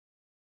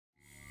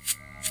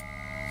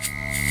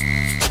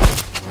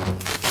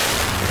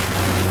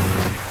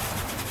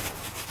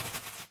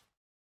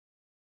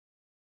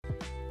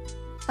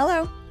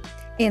Hello!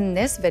 In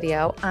this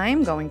video,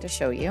 I'm going to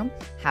show you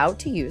how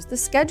to use the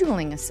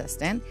scheduling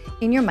assistant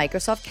in your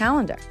Microsoft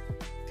Calendar.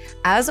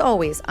 As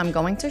always, I'm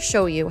going to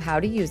show you how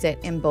to use it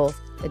in both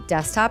the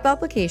desktop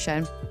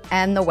application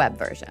and the web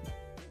version.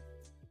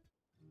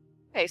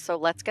 Okay, so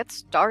let's get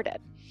started.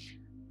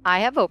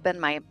 I have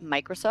opened my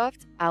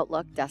Microsoft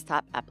Outlook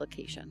desktop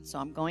application. So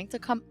I'm going to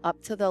come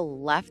up to the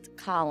left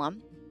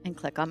column and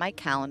click on my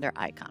calendar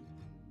icon.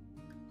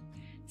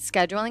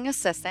 Scheduling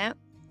Assistant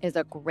is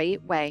a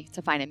great way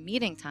to find a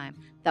meeting time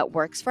that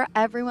works for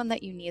everyone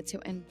that you need to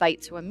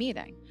invite to a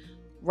meeting,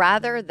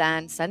 rather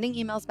than sending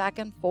emails back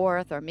and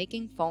forth or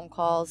making phone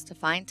calls to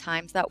find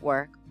times that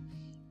work.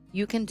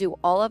 You can do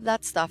all of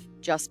that stuff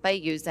just by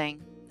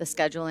using the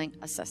Scheduling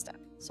Assistant.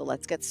 So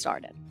let's get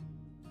started.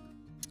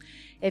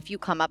 If you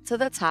come up to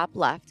the top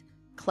left,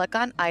 click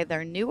on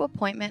either New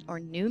Appointment or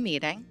New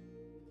Meeting.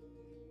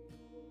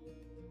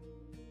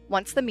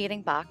 Once the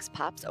meeting box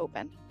pops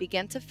open,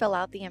 begin to fill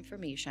out the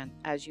information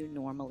as you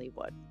normally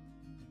would.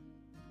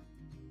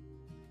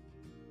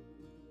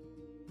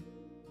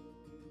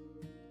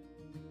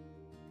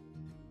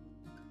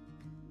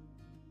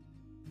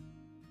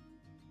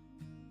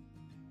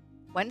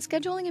 When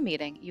scheduling a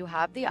meeting, you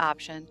have the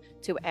option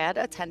to add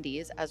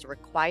attendees as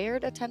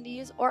required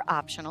attendees or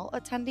optional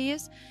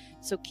attendees,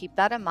 so keep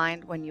that in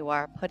mind when you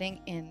are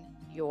putting in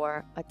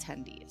your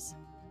attendees.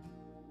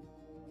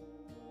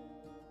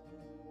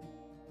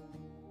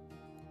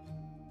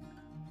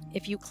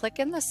 If you click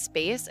in the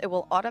space, it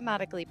will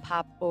automatically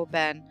pop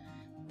open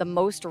the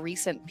most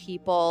recent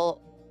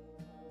people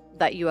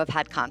that you have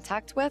had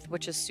contact with,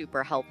 which is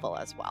super helpful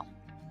as well.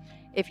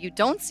 If you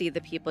don't see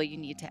the people you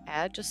need to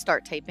add, just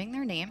start typing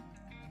their name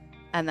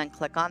and then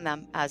click on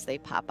them as they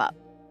pop up.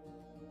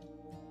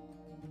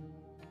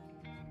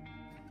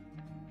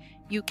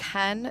 You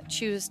can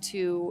choose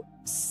to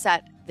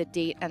set the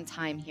date and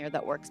time here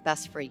that works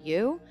best for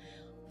you,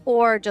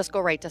 or just go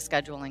right to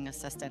Scheduling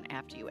Assistant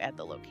after you add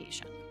the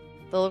location.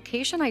 The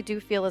location I do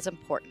feel is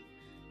important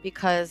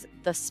because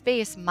the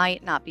space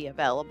might not be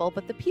available,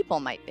 but the people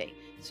might be.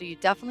 So you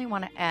definitely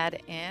want to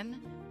add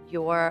in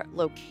your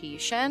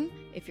location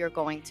if you're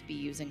going to be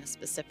using a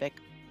specific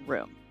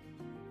room.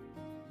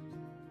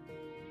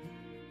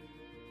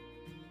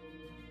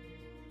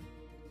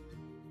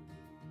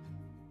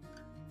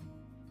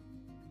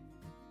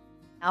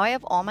 Now I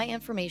have all my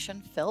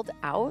information filled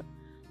out.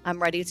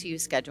 I'm ready to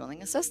use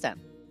Scheduling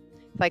Assistant.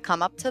 If I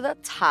come up to the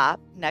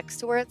top next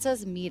to where it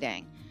says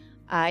Meeting,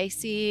 I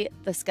see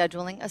the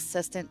Scheduling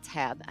Assistant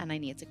tab and I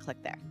need to click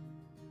there.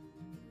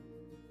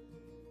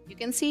 You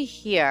can see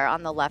here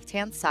on the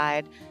left-hand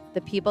side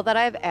the people that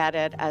I've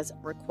added as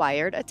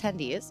required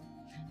attendees,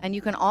 and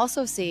you can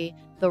also see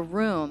the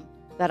room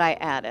that I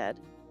added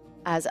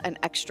as an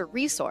extra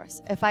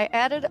resource. If I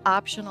added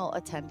optional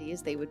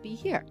attendees, they would be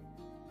here.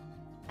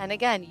 And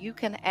again, you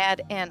can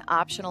add in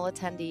optional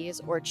attendees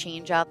or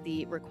change out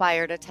the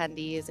required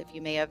attendees if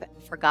you may have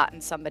forgotten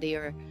somebody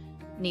or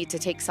need to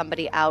take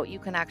somebody out. You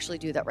can actually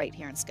do that right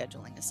here in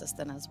Scheduling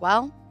Assistant as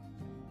well.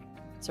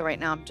 So right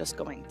now I'm just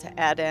going to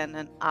add in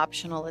an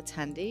optional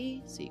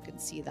attendee so you can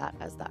see that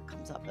as that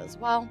comes up as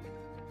well.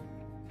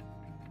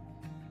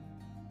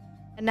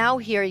 And now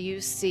here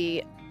you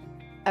see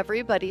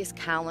everybody's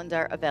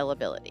calendar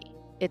availability.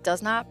 It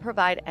does not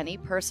provide any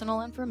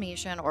personal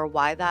information or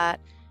why that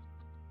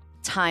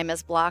time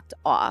is blocked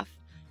off.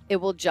 It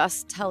will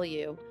just tell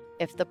you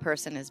if the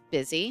person is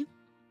busy,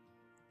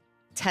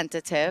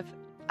 tentative,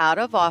 out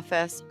of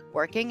office,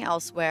 working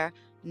elsewhere,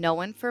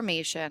 no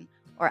information,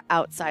 or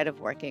outside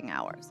of working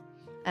hours.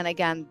 And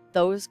again,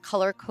 those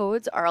color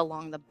codes are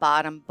along the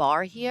bottom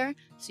bar here,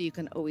 so you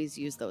can always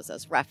use those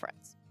as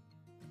reference.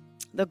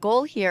 The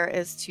goal here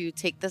is to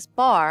take this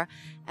bar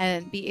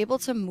and be able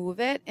to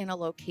move it in a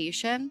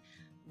location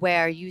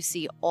where you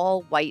see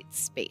all white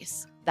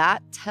space.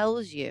 That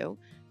tells you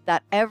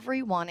that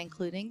everyone,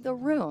 including the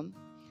room,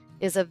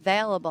 is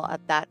available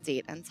at that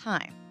date and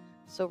time.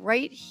 So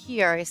right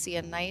here, I see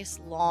a nice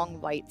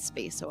long white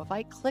space. So if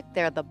I click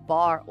there, the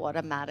bar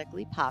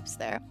automatically pops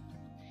there.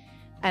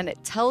 And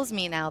it tells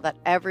me now that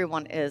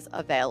everyone is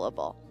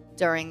available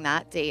during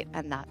that date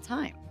and that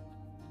time.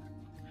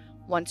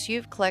 Once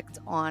you've clicked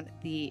on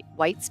the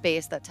white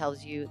space that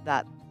tells you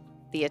that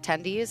the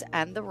attendees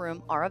and the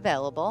room are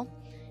available,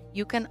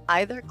 you can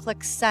either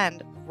click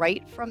Send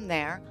right from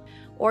there,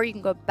 or you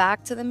can go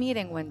back to the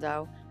meeting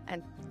window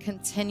and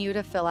continue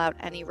to fill out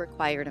any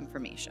required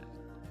information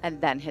and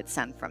then hit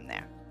Send from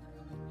there.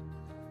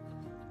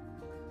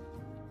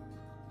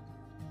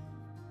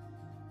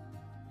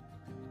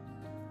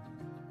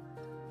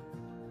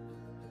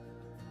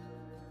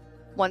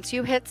 Once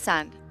you hit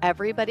Send,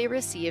 everybody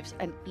receives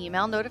an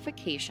email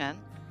notification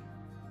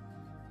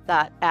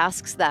that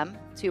asks them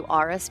to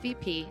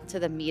RSVP to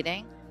the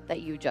meeting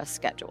that you just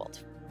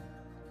scheduled.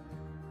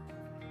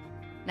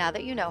 Now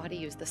that you know how to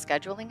use the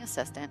Scheduling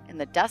Assistant in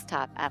the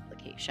desktop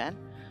application,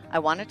 I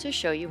wanted to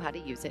show you how to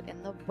use it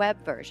in the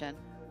web version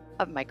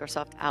of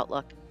Microsoft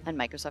Outlook and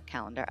Microsoft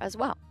Calendar as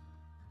well.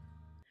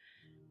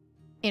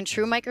 In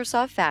true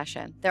Microsoft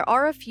fashion, there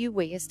are a few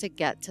ways to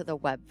get to the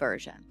web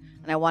version.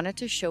 and I wanted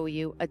to show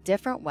you a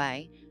different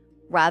way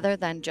rather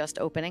than just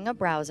opening a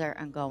browser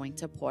and going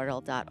to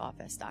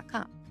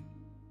portal.office.com.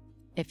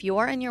 If you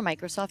are in your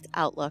Microsoft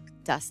Outlook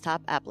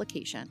desktop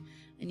application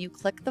and you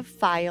click the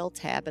File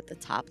tab at the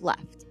top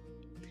left,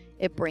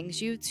 it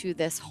brings you to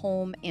this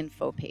Home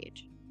Info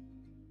page.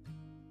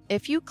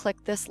 If you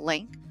click this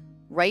link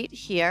right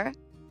here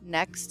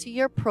next to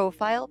your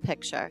profile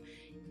picture,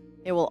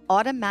 it will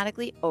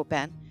automatically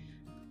open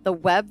the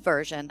web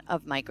version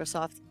of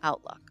Microsoft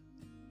Outlook.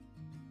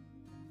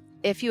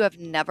 If you have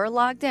never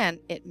logged in,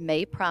 it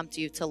may prompt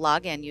you to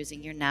log in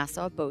using your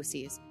Nassau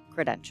BOCES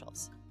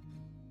credentials.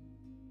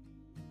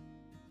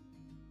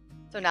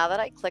 So now that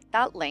I clicked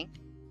that link,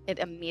 it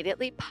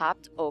immediately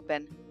popped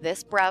open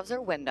this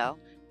browser window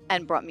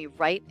and brought me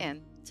right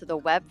in to the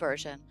web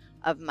version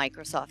of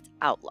Microsoft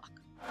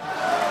Outlook.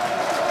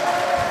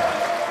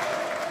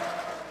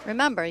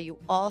 Remember, you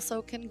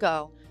also can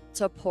go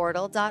to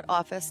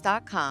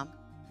portal.office.com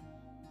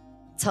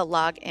to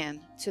log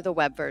in to the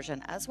web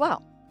version as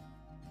well.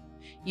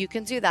 You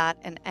can do that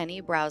in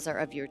any browser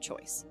of your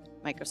choice,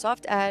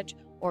 Microsoft Edge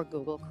or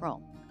Google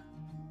Chrome.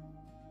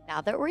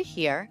 Now that we're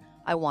here,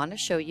 I want to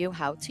show you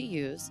how to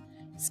use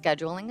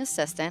Scheduling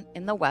Assistant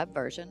in the web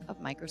version of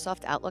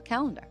Microsoft Outlook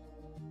Calendar.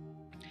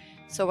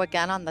 So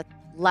again, on the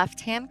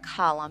left-hand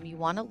column, you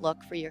want to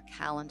look for your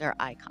calendar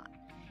icon.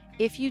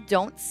 If you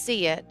don't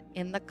see it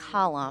in the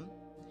column,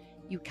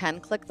 you can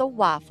click the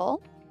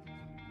waffle.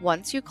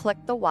 Once you click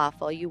the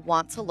waffle, you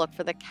want to look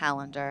for the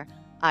calendar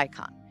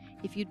icon.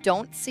 If you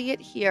don't see it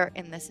here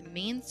in this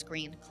main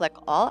screen, click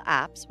All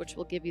Apps, which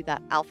will give you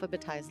that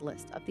alphabetized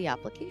list of the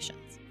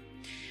applications.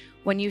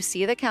 When you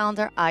see the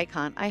calendar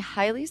icon, I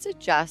highly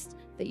suggest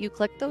that you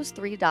click those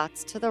three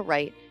dots to the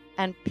right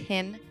and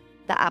pin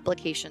the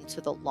application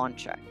to the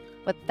launcher.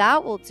 What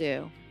that will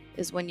do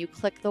is when you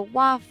click the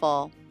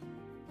waffle,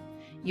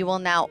 you will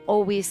now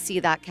always see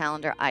that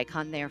calendar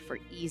icon there for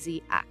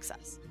easy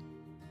access.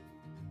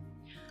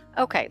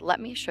 Okay, let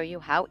me show you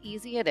how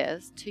easy it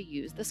is to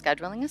use the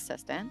Scheduling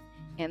Assistant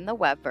in the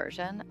web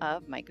version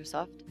of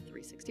Microsoft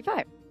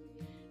 365.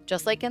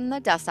 Just like in the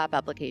desktop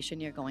application,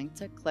 you're going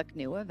to click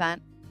New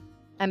Event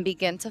and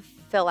begin to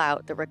fill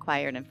out the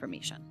required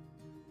information.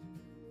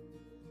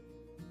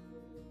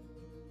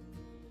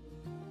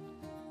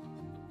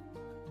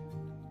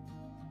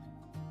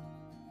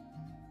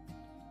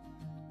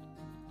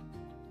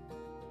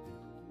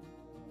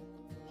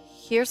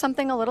 Here's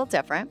something a little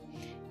different.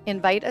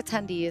 Invite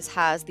Attendees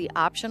has the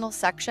optional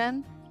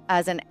section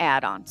as an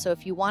add-on. So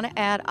if you want to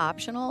add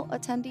optional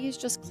attendees,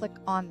 just click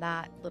on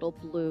that little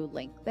blue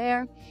link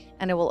there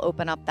and it will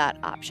open up that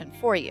option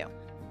for you.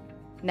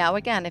 Now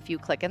again, if you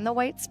click in the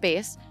white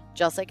space,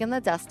 just like in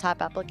the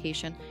desktop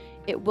application,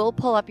 it will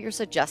pull up your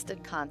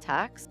suggested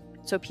contacts.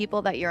 So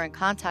people that you're in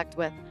contact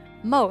with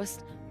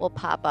most will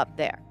pop up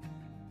there.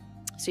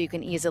 So you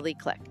can easily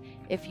click.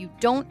 If you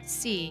don't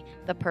see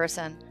the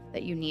person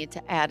that you need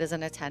to add as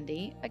an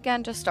attendee,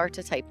 again, just start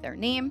to type their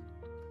name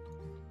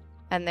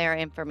and their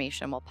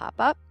information will pop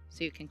up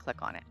so you can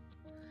click on it.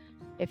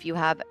 If you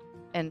have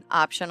an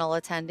optional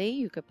attendee,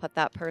 you could put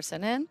that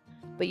person in,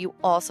 but you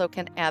also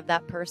can add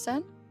that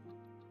person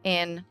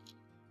in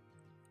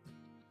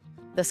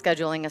the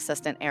Scheduling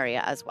Assistant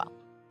area as well.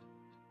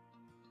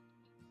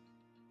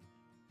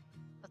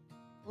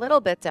 A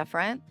little bit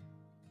different.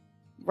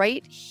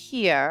 Right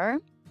here,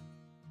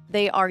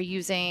 they are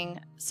using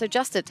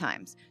suggested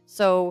times.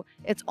 So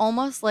it's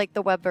almost like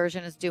the web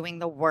version is doing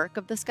the work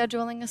of the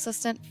Scheduling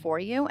Assistant for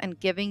you and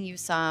giving you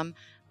some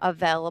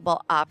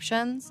available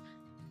options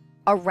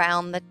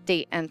around the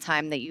date and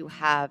time that you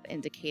have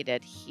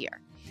indicated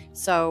here.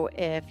 So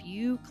if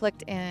you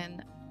clicked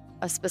in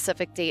a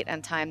specific date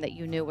and time that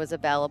you knew was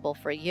available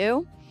for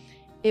you,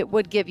 it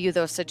would give you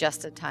those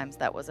suggested times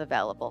that was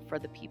available for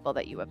the people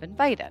that you have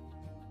invited.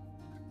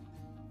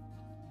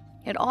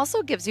 It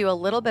also gives you a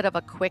little bit of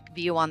a quick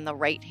view on the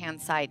right-hand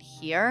side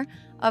here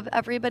of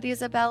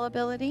everybody's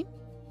availability.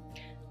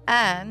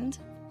 And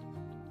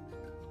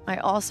I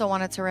also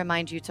wanted to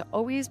remind you to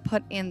always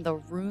put in the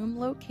room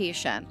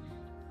location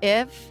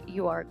if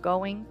you are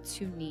going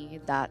to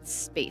need that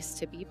space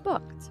to be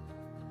booked.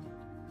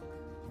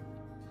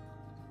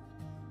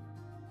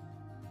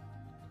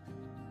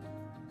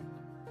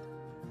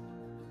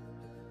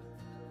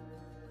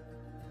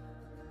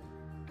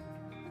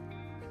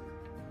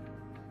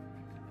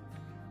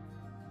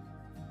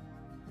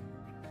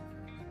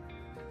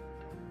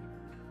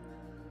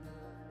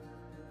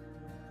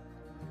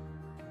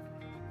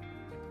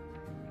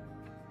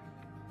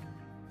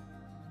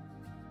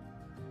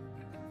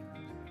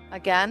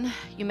 Again,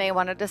 you may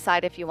want to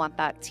decide if you want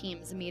that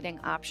Teams meeting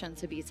option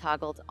to be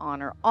toggled on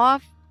or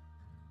off.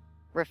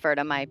 Refer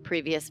to my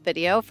previous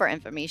video for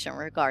information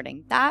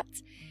regarding that.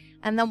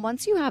 And then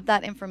once you have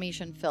that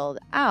information filled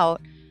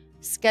out,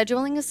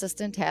 Scheduling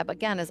Assistant tab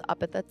again is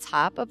up at the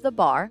top of the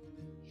bar.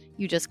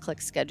 You just click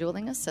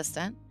Scheduling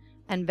Assistant,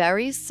 and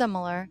very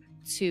similar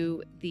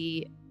to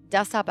the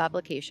desktop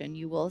application,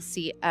 you will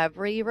see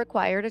every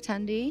required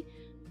attendee,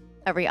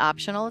 every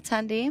optional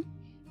attendee,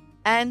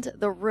 and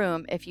the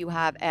room if you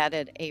have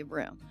added a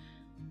room.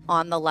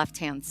 on the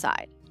left-hand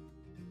side.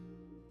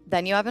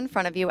 Then you have in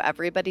front of you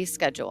everybody's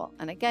schedule.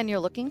 And again, you're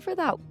looking for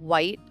that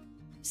white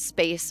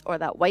space or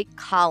that white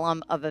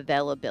column of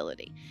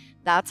availability.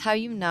 That's how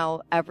you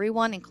know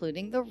everyone,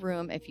 including the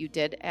room, if you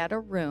did add a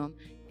room,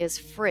 is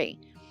free.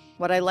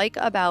 What I like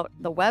about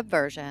the web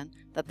version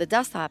that the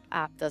desktop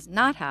app does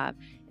not have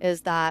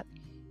is that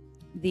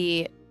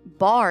the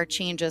bar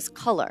changes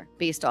color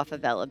based off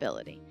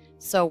availability.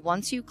 So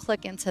once you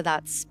click into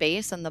that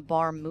space and the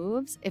bar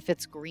moves, if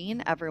it's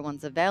green,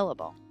 everyone's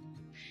available.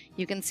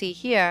 You can see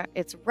here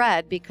it's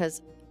red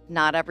because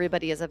not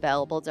everybody is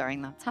available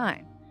during that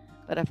time.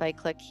 But if I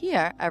click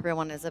here,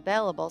 everyone is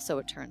available, so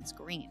it turns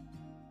green.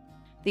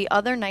 The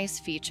other nice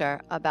feature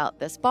about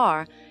this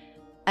bar,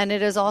 and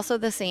it is also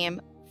the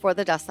same for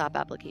the desktop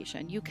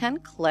application, you can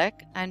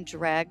click and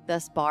drag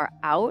this bar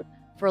out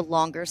for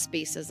longer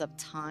spaces of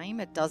time.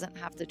 It doesn't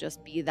have to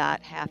just be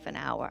that half an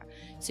hour.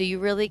 So you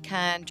really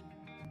can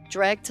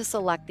drag to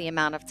select the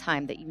amount of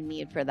time that you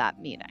need for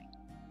that meeting.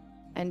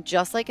 And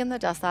just like in the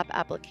desktop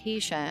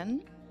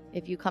application,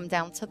 if you come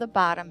down to the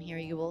bottom here,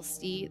 you will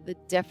see the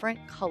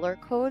different color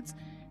codes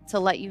to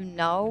let you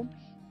know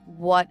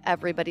what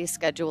everybody's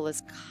schedule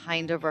is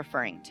kind of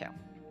referring to.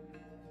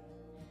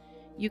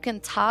 You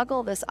can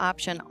toggle this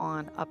option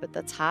on up at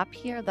the top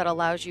here that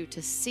allows you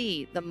to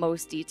see the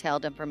most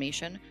detailed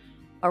information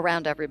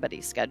around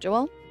everybody's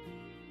schedule.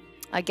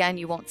 Again,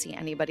 you won't see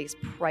anybody's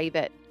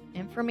private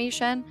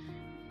information,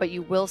 but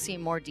you will see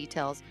more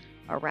details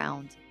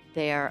around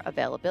their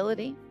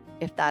availability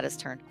if that is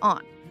turned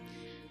on.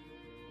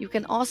 You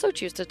can also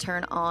choose to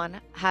turn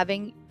on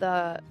having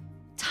the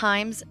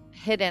times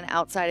hidden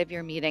outside of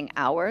your meeting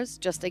hours,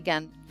 just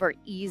again for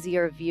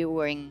easier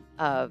viewing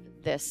of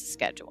this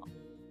schedule.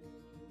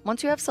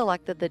 Once you have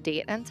selected the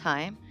date and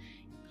time,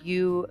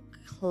 you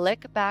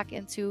click back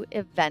into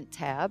Event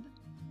tab.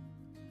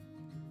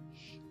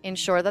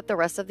 Ensure that the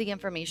rest of the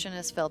information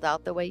is filled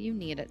out the way you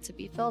need it to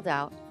be filled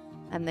out,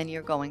 and then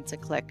you're going to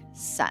click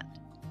Send.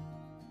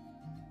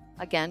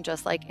 Again,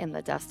 just like in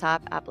the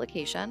desktop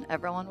application,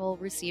 everyone will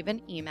receive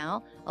an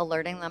email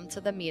alerting them to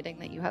the meeting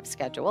that you have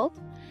scheduled.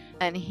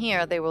 And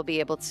here they will be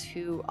able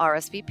to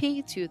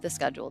RSVP to the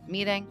scheduled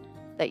meeting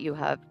that you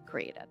have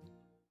created.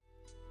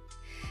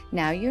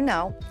 Now you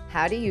know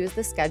how to use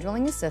the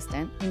scheduling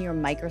assistant in your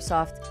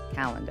Microsoft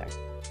calendar.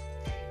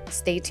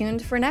 Stay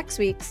tuned for next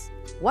week's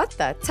What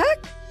the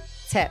Tech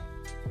tip.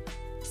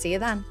 See you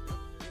then.